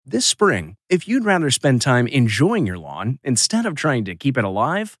This spring, if you'd rather spend time enjoying your lawn instead of trying to keep it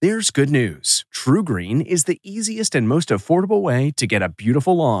alive, there's good news. TruGreen is the easiest and most affordable way to get a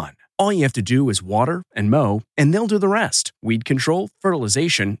beautiful lawn. All you have to do is water and mow, and they'll do the rest. Weed control,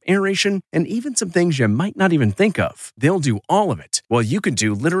 fertilization, aeration, and even some things you might not even think of. They'll do all of it, while you can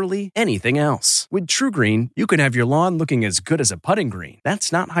do literally anything else. With TruGreen, you can have your lawn looking as good as a putting green.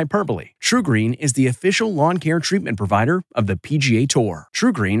 That's not hyperbole. TruGreen is the official lawn care treatment provider of the PGA Tour.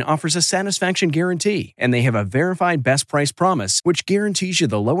 TruGreen offers a satisfaction guarantee, and they have a verified best price promise, which guarantees you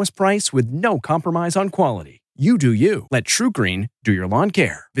the lowest price with no compromise on quality. You do you. Let TruGreen do your lawn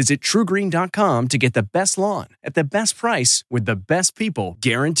care. Visit TruGreen.com to get the best lawn at the best price with the best people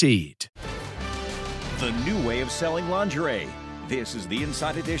guaranteed. The new way of selling lingerie. This is the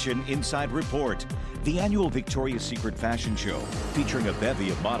Inside Edition Inside Report. The annual Victoria's Secret fashion show, featuring a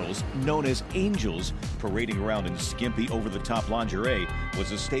bevy of models known as angels parading around in skimpy over-the-top lingerie,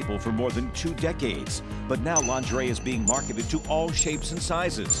 was a staple for more than 2 decades. But now lingerie is being marketed to all shapes and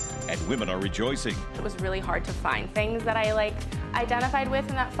sizes, and women are rejoicing. It was really hard to find things that I identified with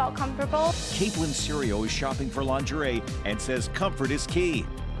and that felt comfortable. Caitlin Serio is shopping for lingerie and says comfort is key.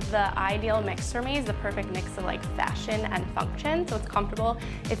 The ideal mix for me is the perfect mix of fashion and function. So it's comfortable,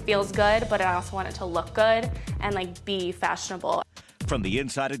 it feels good, but I also want it to look good and be fashionable. From the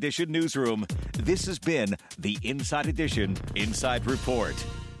Inside Edition newsroom, this has been the Inside Edition Inside Report.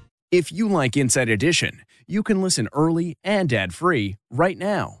 If you like Inside Edition, you can listen early and ad-free right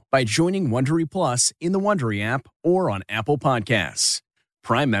now by joining Wondery Plus in the Wondery app or on Apple Podcasts.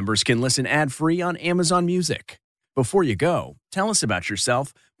 Prime members can listen ad-free on Amazon Music. Before you go, tell us about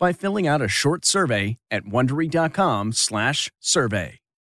yourself by filling out a short survey at Wondery.com/survey.